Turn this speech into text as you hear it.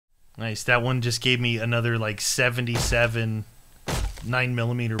Nice. That one just gave me another like 77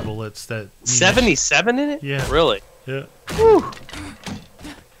 9mm bullets. That 77 in it? Yeah. Really? Yeah. Whew.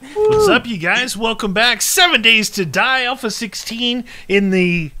 What's up, you guys? Welcome back. 7 Days to Die, Alpha 16 in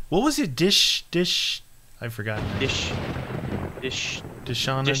the what was it? Dish. I forgot.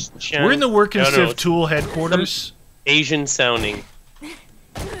 Dishana. We're in the Work and Sift Tool headquarters. Some Asian sounding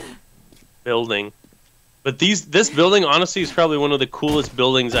building. But this building, honestly, is probably one of the coolest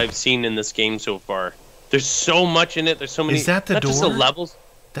buildings I've seen in this game so far. There's so much in it. There's so many. Is that the door? Just the levels.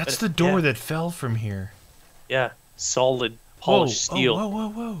 That's the door that fell from here. Yeah, solid polished steel.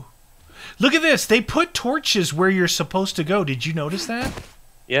 Whoa! Look at this. They put torches where you're supposed to go. Did you notice that?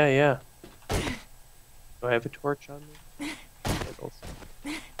 Yeah. Do I have a torch on me?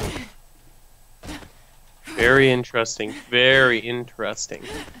 Very interesting. Very interesting.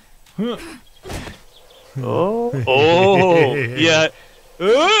 Oh, yeah.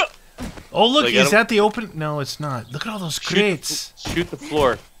 Oh, look, is that the open? No, it's not. Look at all those crates. Shoot the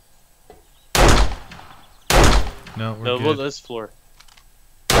floor. No, we're good. Well, this floor.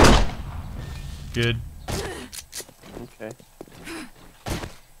 Good. Okay.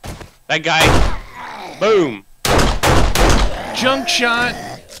 That guy. Boom. Junk shot.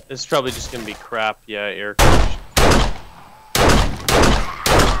 This is probably just gonna be crap. Yeah, air conditioning.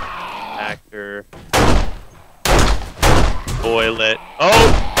 Actor. Toilet. Oh!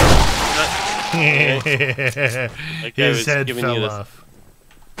 His head fell off.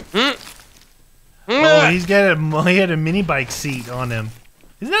 Oh, he had a mini bike seat on him.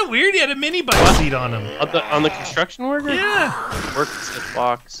 Isn't that weird? He had a mini bike seat on him. On the construction worker? Yeah. Work set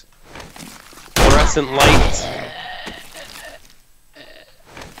box. Fluorescent lights.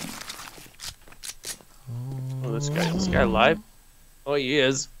 Oh, this guy alive? Oh, he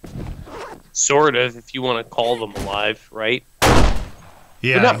is. Sort of, if you want to call them alive, right?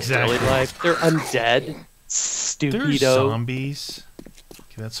 Yeah, they're not exactly. really alive. They're undead. Stupido. They're zombies.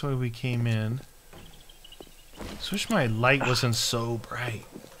 Okay, that's why we came in. I wish my light wasn't so bright.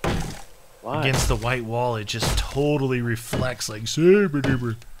 Why? Against the white wall, it just totally reflects like super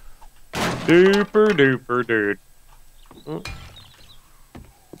duper. Duper dude.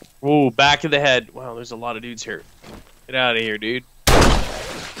 Ooh, back of the head. Wow, there's a lot of dudes here. Get out of here, dude.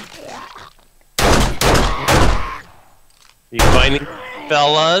 Are you finding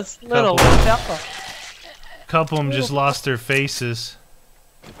fellas? Little fella. Couple of them just lost their faces.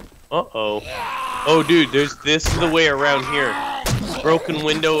 Uh-oh. Oh, dude, this is the way around here. Broken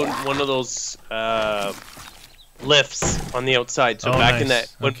window and one of those lifts on the outside. So back in that,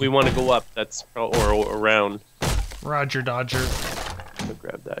 when we want to go up, that's or around. Roger Dodger. I'll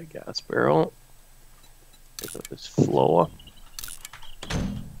grab that gas barrel. Pick up this floor.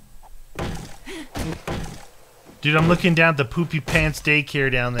 Dude, I'm looking down at the Poopy Pants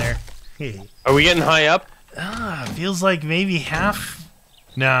daycare down there. Hey. Are we getting high up? Feels like maybe half.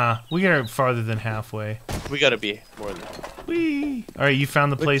 Nah, we got farther than halfway. We gotta be more than that. Whee! Alright, you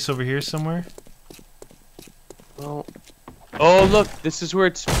found the place over here somewhere? Well, oh, look, this is where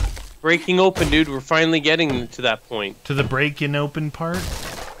it's breaking open, dude. We're finally getting to that point. To the break-in open part?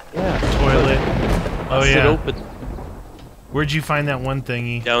 Yeah. Toilet. Oh, yeah. It open. Where'd you find that one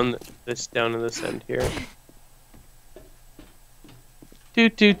thingy? Down to this end here. Do.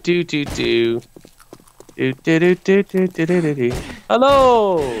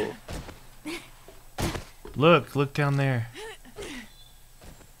 Hello! Look down there.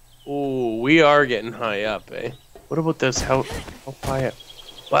 Oh, we are getting high up, eh? What about this? How high up?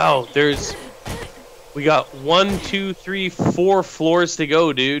 Wow, we got 1, 2, 3, 4 floors to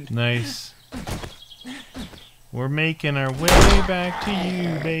go, dude. Nice. We're making our way back to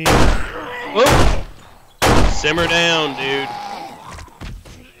you, baby. Whoop. Simmer down, dude.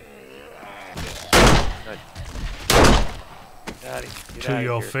 Get to out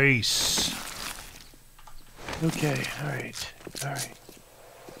your here. face. Okay, alright.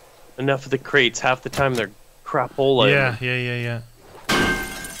 Enough of the crates. Half the time they're crapola. Yeah.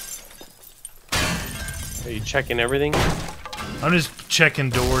 Are you checking everything? I'm just checking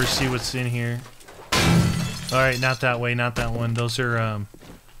doors, see what's in here. Alright, not that way, not that one. Those are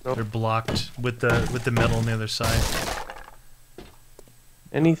nope. They're blocked with the metal on the other side.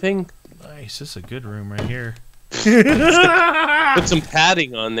 Anything? Nice, this is a good room right here. Put some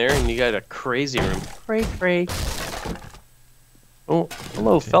padding on there and you got a crazy room. Cray. Oh,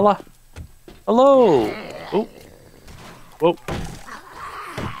 hello, fella. Hello. Oh. Whoa.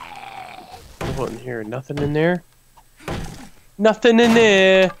 What in here? Nothing in there? Nothing in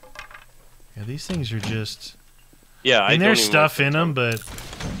there. Yeah, these things are just... Yeah, and there's stuff in them, but...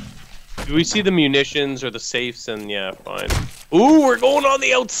 Do we see the munitions or the safes? And yeah, fine. Ooh, we're going on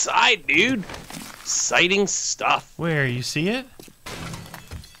the outside, dude. Exciting stuff. Where? You see it?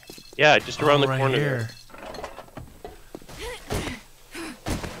 Yeah, just around the right corner here. there.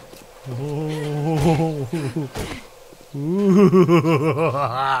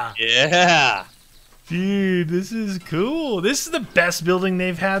 Yeah. Dude, this is cool. This is the best building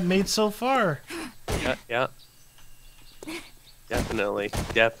they've had made so far. Yeah, yeah. Definitely,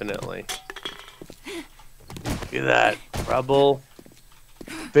 definitely. Look at that rubble.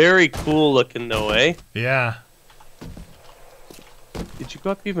 Very cool looking though, eh? Yeah. Did you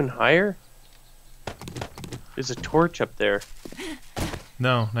go up even higher? There's a torch up there.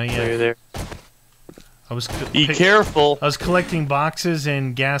 No, not yet. There. I was Be careful. I was collecting boxes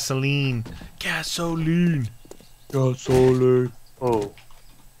and gasoline. Gasoline. Gasoline. Oh.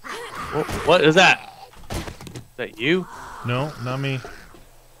 What is that? Is that you? No, not me.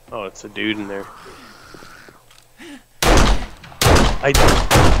 Oh, it's a dude in there. I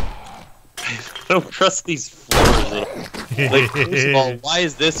don't trust these floors. Like, first of all, why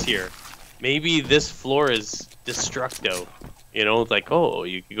is this here? Maybe this floor is destructo. You know, it's like, oh,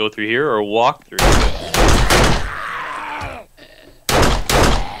 you can go through here or walk through. You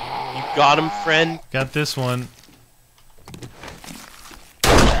got him, friend? Got this one.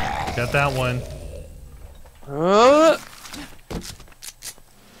 Got that one.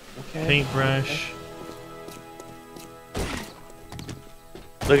 Okay. Paintbrush.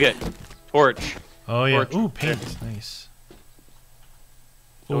 Look at torch. Oh yeah. Torch. Ooh, paint. Nice.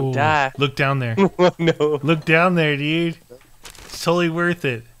 Don't Ooh, die. Look down there. No. Look down there, dude. It's totally worth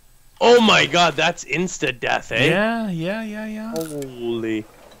it. Oh my god, that's insta death, eh? Yeah. Holy.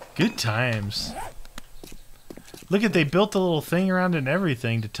 Good times. Look at, they built a little thing around it and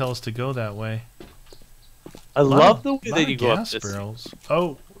everything to tell us to go that way. I love the way that you go up gas this. barrels.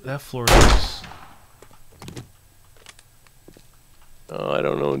 Oh, that floor is. Oh, I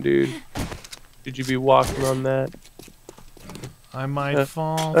don't know, dude. Should you be walking on that? I might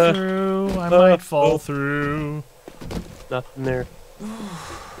fall through. I might fall through. Nothing there.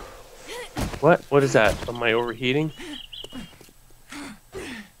 What? What is that? Am I overheating?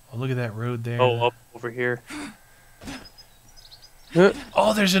 Oh, look at that road there. Oh, up over here.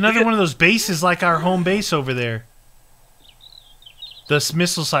 Oh, there's another one of those bases like our home base over there. The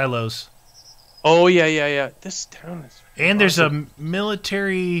missile silos. Oh, yeah. This town is... And there's a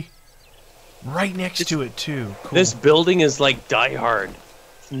military right next to it, too. Cool. This building is like Die Hard.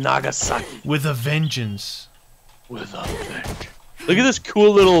 It's Nagasaki. With a vengeance. With a vengeance. Look at this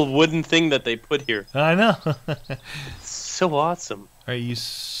cool little wooden thing that they put here. I know. It's so awesome. Alright, you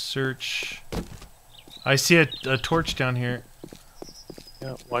search. I see a torch down here.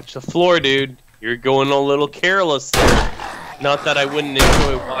 Yeah, watch the floor, dude. You're going a little careless there. Not that I wouldn't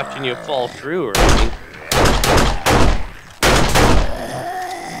enjoy watching you fall through or anything.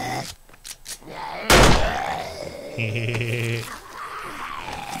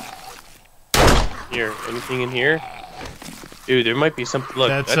 Here, anything in here? Dude, there might be something. Look,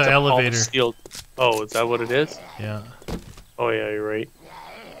 that's an an elevator. Steel. Oh, is that what it is? Yeah. Oh yeah, you're right.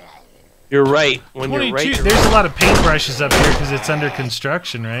 You're right. When 22, you're right, you're there's right. a lot of paintbrushes up here because it's under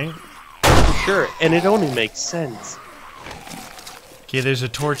construction, right? For sure, and it only makes sense. Okay, there's a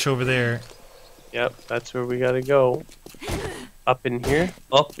torch over there. Yep, that's where we gotta go. Up in here,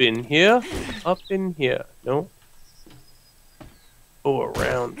 up in here, up in here. No. Go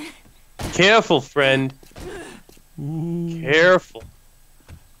around. Careful, friend. Ooh. Careful.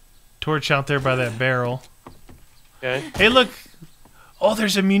 Torch out there by that barrel. Okay. Hey, look. Oh,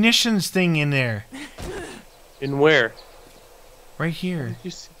 there's a munitions thing in there. In where? Right here.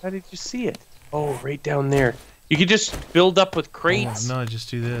 How did you see it? Oh, right down there. You could just build up with crates. Oh, no, just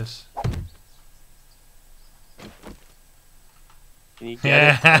do this. Can you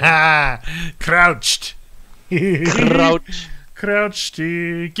get Crouched. it? Crouch. Crouched.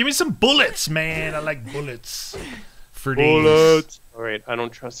 Give me some bullets, man. I like bullets. For Bullets. All right, I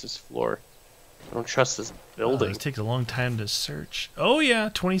don't trust this floor. I don't trust this building. It takes a long time to search. Oh yeah,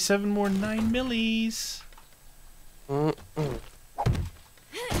 27 more 9 millis.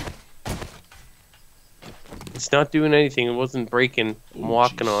 It's not doing anything. It wasn't breaking. I'm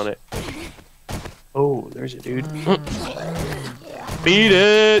walking on it. Oh, there's a dude. Beat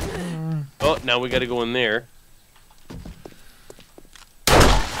it! Oh, now we gotta go in there.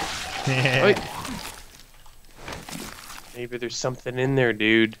 Wait. Maybe there's something in there,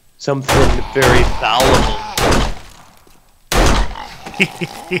 dude. Something very valuable.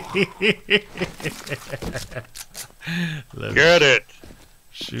 Get it!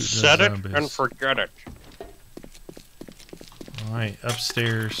 Set it and forget it. Alright,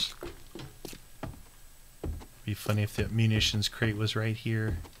 upstairs. Be funny if the munitions crate was right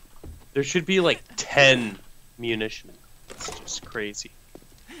here. There should be like 10 munitions. It's just crazy.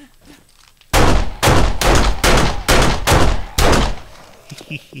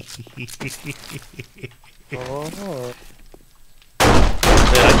 Oh.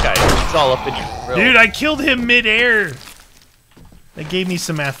 That guy, it's all up in your grill. Dude, I killed him mid-air. That gave me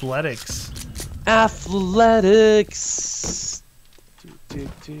some athletics. Athletics.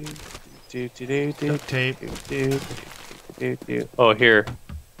 Duct tape. Oh, here.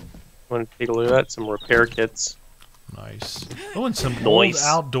 Want to take a look at that? Some repair kits. Nice. Oh, and some Nice. old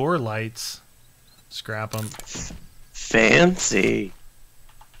outdoor lights. Scrap them. Fancy.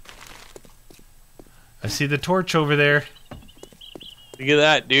 I see the torch over there. Look at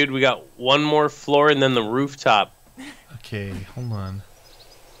that, dude. We got one more floor and then the rooftop. Okay, hold on.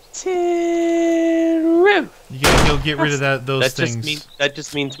 Roof. You gotta go get rid of those things. That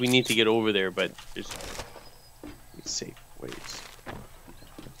just means we need to get over there, but there's safe ways.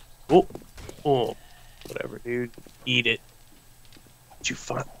 Oh, oh, whatever, dude. Eat it. What you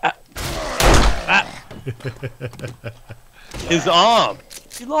find? His arm.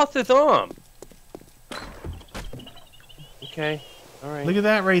 He lost his arm. Okay. All right. Look at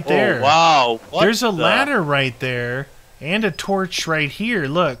that right there. Oh, wow. What There's a ladder right there and a torch right here.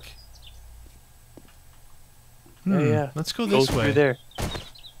 Look. Yeah. Let's go this way. Through there.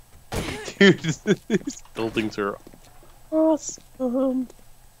 Dude, these buildings are awesome.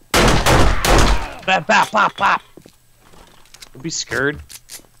 Bap, bap, bap, bap. Don't be scared.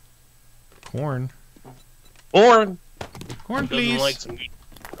 Corn. Corn. Corn, Doesn't please. like some.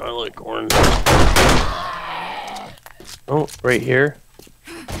 I like corn. Oh, right here.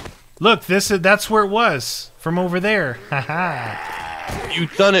 Look, that's where it was. From over there. Haha. You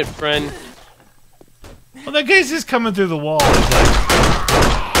done it, friend. Well, that guy's just coming through the wall. He's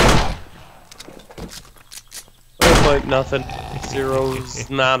Looks like nothing. Zeros,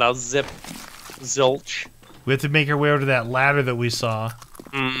 nada, zip, zilch. we have to make our way over to that ladder that we saw.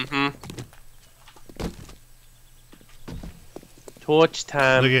 Mm-hmm. Torch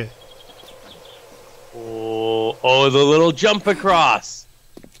time. Look at Oh, the little jump across.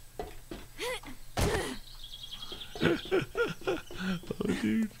 Oh,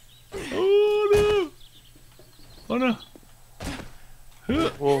 dude. Oh, no. Oh, no.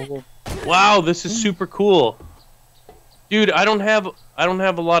 Whoa. Wow, this is super cool. Dude, I don't have a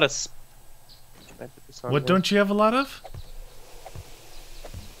lot of Can I put this on What there? don't you have a lot of?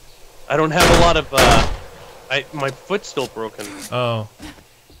 I don't have a lot of my foot's still broken. Oh.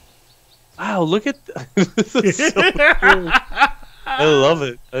 Wow, look at this is so cool. I love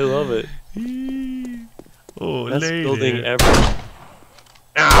it. I love it. Oh, Best lady. building ever.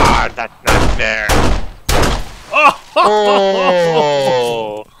 Ah, that's not fair.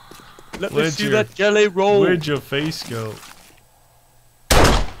 Oh! Let me Where'd see your- that jelly roll. Where'd your face go?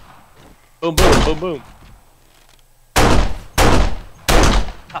 Boom, boom, boom, boom.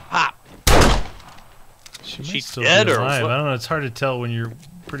 Pop, pop. She might She's still dead be or alive. what? I don't know. It's hard to tell when you're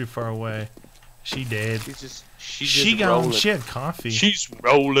pretty far away. She dead. She's She just rolling. she had coffee. She's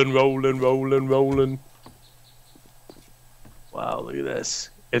rolling. Wow, look at this.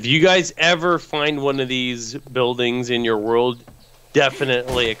 If you guys ever find one of these buildings in your world,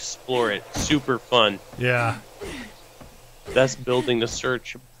 definitely explore it. Super fun. Yeah. Best building to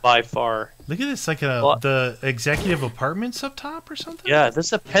search by far. Look at this, like the executive apartments up top or something? Yeah, this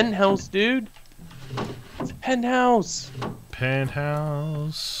is a penthouse, dude. It's a penthouse.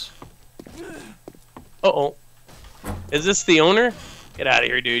 Penthouse. Uh-oh. Is this the owner? Get out of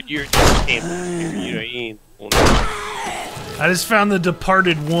here, dude. You're just came here. You ain't owner. I just found the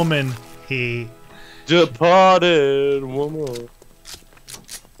departed woman. He. Departed woman.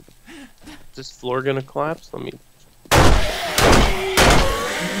 Is this floor gonna collapse? Let me.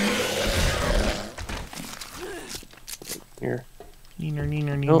 Here. Neener,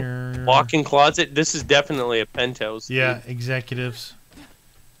 neener, Oh, neener. walk-in closet. This is definitely a penthouse. Yeah, executives.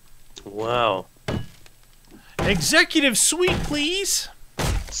 Wow. Executive suite, please.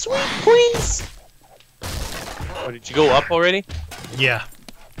 Sweet, please. Oh, did you go up already? Yeah.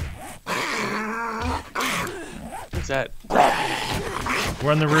 What's that?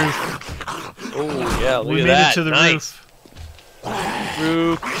 We're on the roof. Oh yeah, look We at made that. it to the Nice. roof.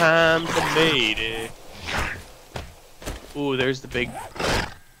 Roof time to made it. Ooh, there's the big.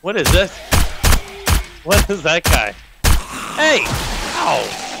 What is this? What is that guy? Hey!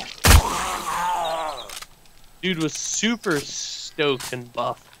 Ow! Dude was super stoked and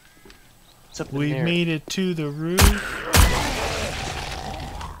buff. What's up in We there? made it to the roof.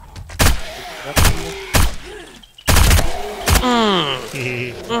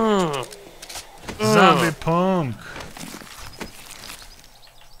 Zombie punk.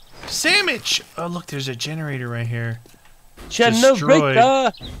 Sandwich! Oh, look, there's a generator right here.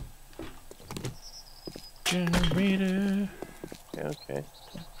 Generator! Generator. Okay.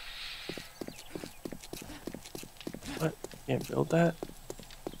 What? Can't build that?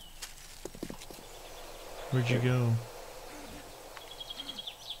 Where'd you go?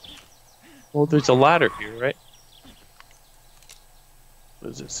 Well, there's a ladder here, right?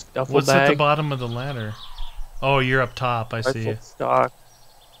 What is this? Duffel What's bag? at the bottom of the ladder? Oh, you're up top. I see you. Rifle stock.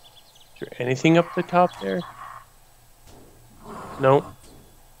 Is there anything up the top there? No.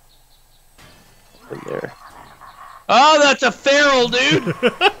 In there. Oh, that's a feral, dude!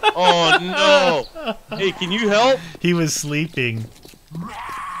 Oh, no! Hey, can you help? He was sleeping.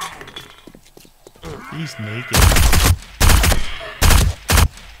 He's naked.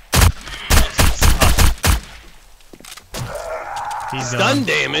 He's Stun gone.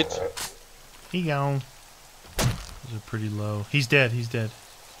 damage? He gone. Those are pretty low. He's dead. He's dead.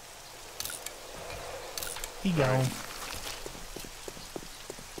 He gone.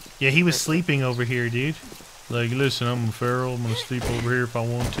 Yeah, he was sleeping over here, dude. Like, listen, I'm a feral. I'm gonna sleep over here if I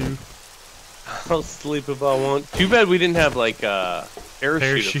want to. I'll sleep if I want. Too bad we didn't have, like, a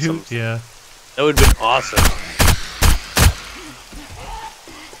parachute. Of some... Yeah. That would have been awesome.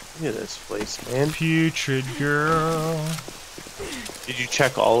 Look at this place, man. Putrid girl. Did you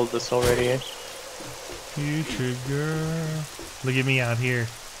check all of this already, eh? Putrid girl. Look at me out here.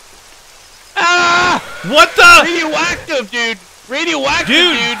 Ah! What the? Radioactive, dude! Radioactive,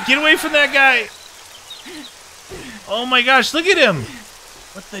 dude! Get away from that guy! Oh my gosh, look at him!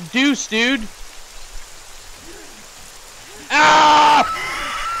 What the deuce, dude? Ah!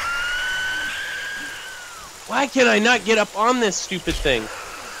 Why can I not get up on this stupid thing?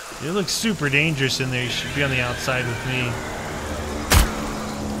 It looks super dangerous in there. You should be on the outside with me.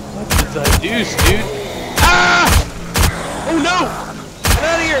 What the deuce, dude? Ah! Oh no! Get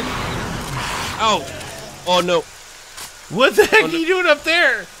out of here! Ow! Oh no! What the heck are you doing up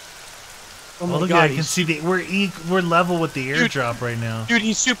there? Oh my look god! I can see the we're level with the airdrop right now. Dude,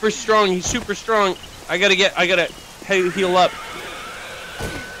 he's super strong. He's super strong. I gotta heal up.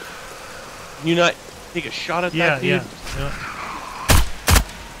 Can you not take a shot at that dude? Yeah.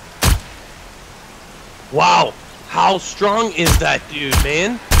 Wow! How strong is that dude,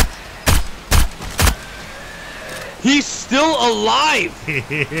 man? He's still alive!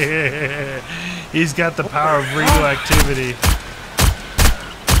 He's got the power of radioactivity.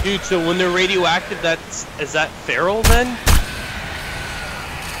 Dude, so when they're radioactive, is that feral then?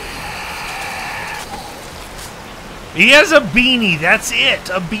 He has a beanie, that's it!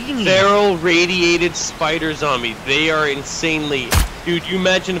 A beanie! Feral radiated spider zombie. They are insanely... Dude, you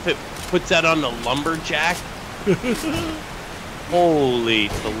imagine if it puts that on the lumberjack? Holy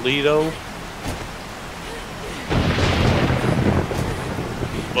Toledo.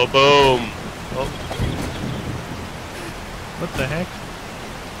 Boom. Oh. What the heck?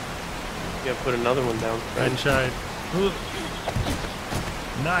 Yeah, put another one down. Right side.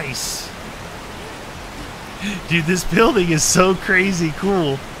 Nice. Dude, this building is so crazy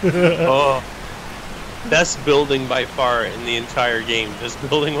cool. Oh. Best building by far in the entire game. This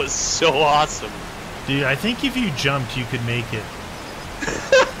building was so awesome. Dude, I think if you jumped, you could make it.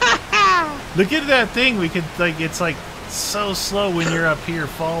 Look at that thing. We could, like, it's like so slow when you're up here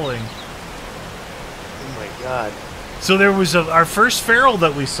falling. Oh my god. So there was our first feral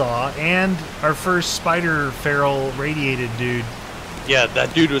that we saw, and our first spider feral radiated dude. Yeah,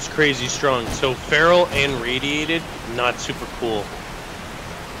 that dude was crazy strong. So feral and radiated, not super cool.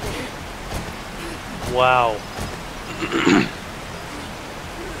 Wow.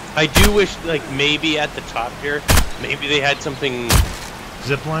 I do wish, like, maybe at the top here, maybe they had something...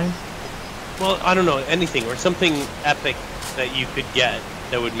 Zipline? Well, I don't know, anything, or something epic that you could get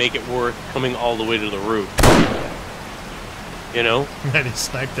that would make it worth coming all the way to the roof. You know? I just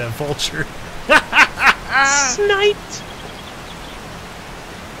sniped that vulture. Sniped!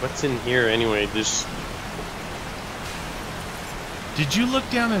 What's in here anyway? Just... Did you look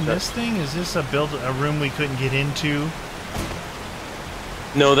down in this thing? Is this a room we couldn't get into?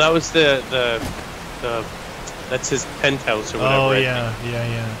 No, that was the that's his penthouse or whatever. Oh yeah.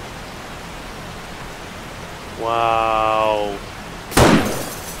 Wow.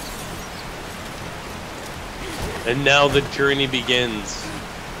 And now the journey begins.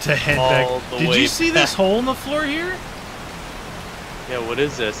 To head all back. The Did way you see back. this hole in the floor here? Yeah, what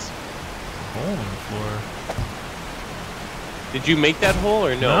is this? Hole in the floor. Did you make that hole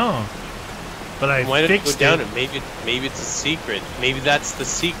or no? No. But I Why did it go fixed down it. and maybe it's a secret. Maybe that's the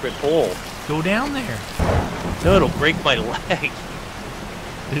secret hole. Go down there. No, it'll break my leg.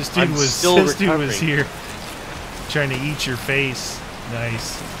 This dude I'm was still this dude was recovering. here trying to eat your face.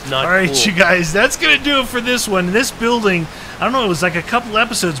 Nice. Not All right, cool. you guys, that's gonna do it for this one. This building, I don't know, it was like a couple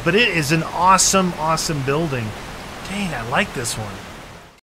episodes, but it is an awesome, awesome building. Dang, I like this one.